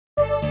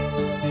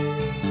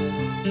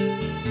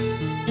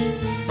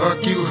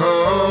Fuck you,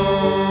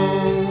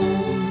 hoe.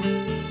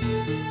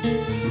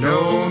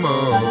 No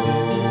more.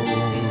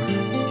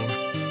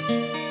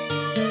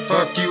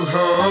 Fuck you,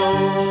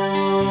 hoe.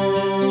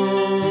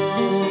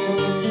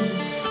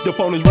 The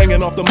phone is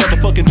ringing off the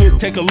motherfucking hook.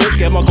 Take a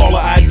look at my caller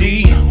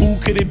ID. Who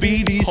could it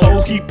be? These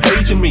hoes keep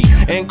paging me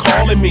and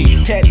calling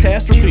me.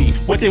 Catastrophe,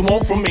 what they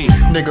want from me.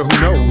 Nigga,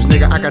 who knows?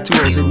 Nigga, I got two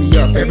hoes hit me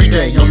up every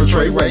day on the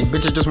trayway.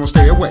 Bitches just won't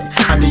stay away.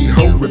 I need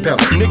hoe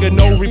repellent. Nigga,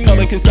 no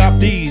repellent can stop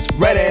these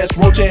red ass,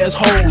 roach ass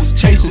hoes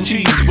chasing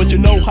cheese. But you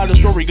know how the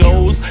story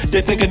goes.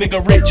 They think a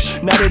nigga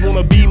rich, now they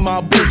wanna be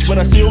my bitch. But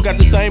I still got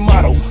the same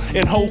motto.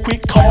 And hoe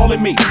quit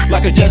calling me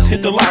like I just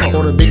hit the lotto.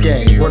 What a big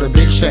game, what a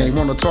big shame.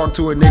 Wanna talk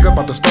to a nigga,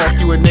 about to stalk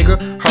you a nigga.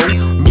 Ho,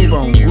 move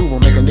on, groove on,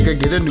 make a nigga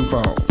get a new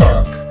phone.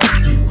 Fuck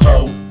you,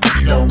 hoe.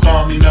 Don't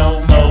call me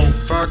no more.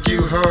 Fuck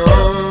you, ho.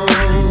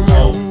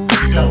 Hoe.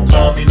 Don't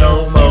call me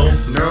no more.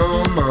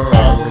 No more.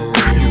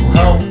 Fuck you,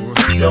 hoe.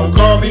 Don't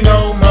call me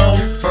no more.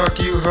 Fuck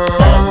you, ho.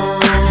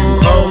 You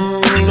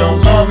hoe.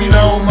 Don't call me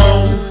no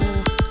more.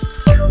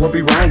 What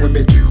be wrong with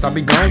bitches? I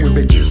be gone with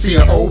bitches. See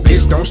an old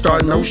bitch, don't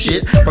start no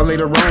shit. But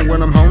later on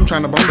when I'm home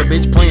trying to bone the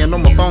bitch playing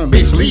on my phone,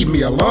 bitch, leave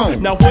me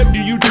alone. Now what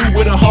do you do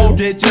with a hoe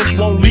that just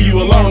won't leave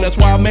you alone? That's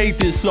why I made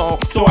this song,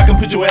 so I can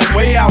put your ass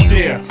way out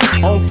there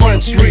on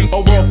Front Street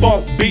over a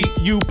funk beat,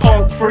 you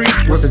punk freak.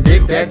 Was a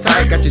dick that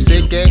tight? Got you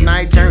sick at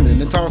night,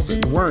 turning and tossing,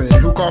 worrying,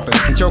 who coughing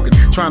and choking,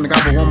 trying to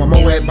gobble on my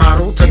Moet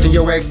bottle, touching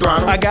your ex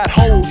throttle. I got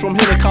hoes from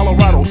here to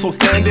Colorado, so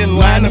stand in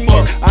line to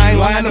fuck. I ain't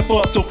lying to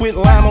fuck, so quit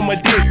lying on my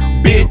dick,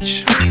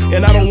 bitch.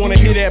 And I don't wanna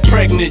hear that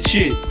pregnant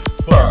shit.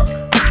 Fuck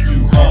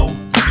you, hoe.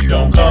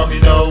 Don't call me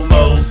no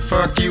more.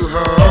 Fuck you,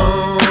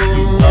 ho.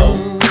 You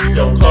hoe.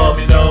 Don't call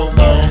me no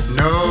more.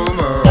 No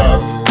more.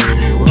 Fuck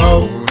you,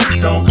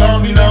 hoe. Don't call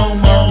me no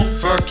more.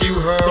 Fuck you,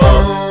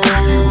 ho.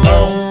 You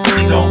hoe.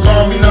 Don't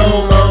call me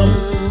no more.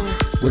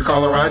 With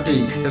caller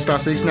ID, it's star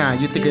 69.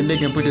 You think a nigga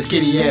can put this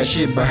kitty ass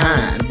shit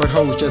behind, but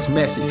hoes just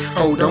messy.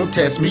 Ho, don't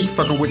test me.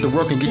 Fucking with the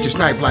rook and get you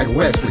sniped like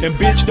Wesley. And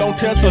bitch, don't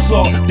test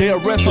assault, they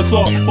arrest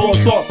assault for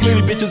assault.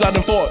 Plenty bitches I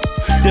done fought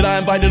that I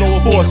invited over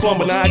for a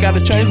slumber. Now I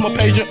gotta change my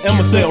pager and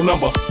my cell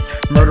number.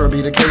 Murder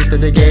be the case that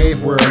they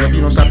gave, world. If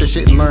you don't stop this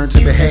shit and learn to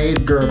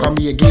behave, girl, call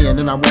me again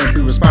and I won't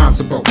be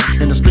responsible.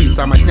 In the streets,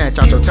 I might snatch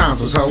out your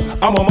tonsils, ho.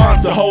 I'm a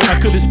monster, ho, I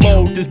could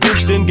explode. This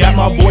bitch done got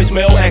my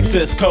voicemail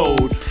access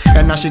code.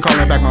 And now she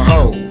calling back my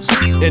hoes.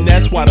 And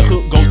that's why the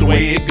hook goes the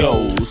way it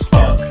goes.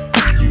 Fuck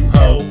you,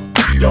 hoe.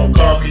 Don't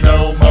call me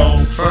no more.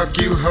 Fuck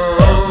you,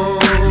 ho.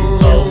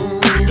 Hoe.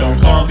 Don't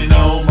call me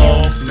no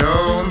more.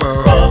 No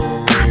more. Fuck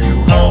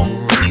you, hoe.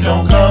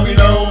 Don't call me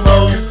no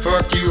more.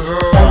 Fuck you, ho.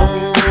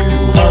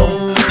 You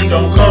hoe.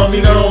 Don't call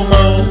me no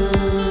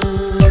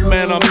more.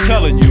 Man, I'm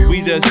telling you,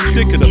 we just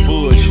sick of the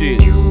bullshit.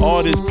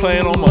 All this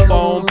playing on my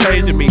phone,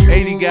 paging me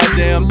 80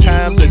 goddamn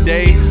times a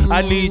day.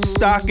 I need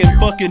stock and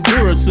fucking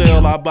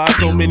Duracell. I buy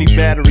so many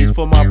batteries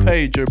for my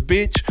pager,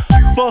 bitch.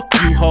 Fuck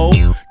you,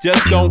 hoe.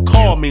 Just don't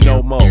call me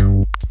no more. The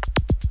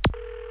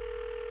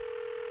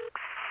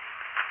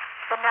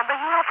number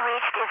you have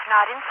reached is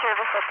not in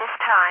service at this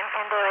time,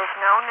 and there is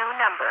no new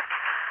number.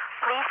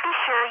 Please be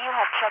sure you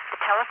have checked the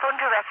telephone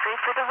directory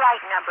for the right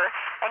number,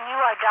 and you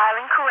are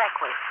dialing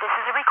correctly. This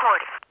is a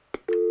recording.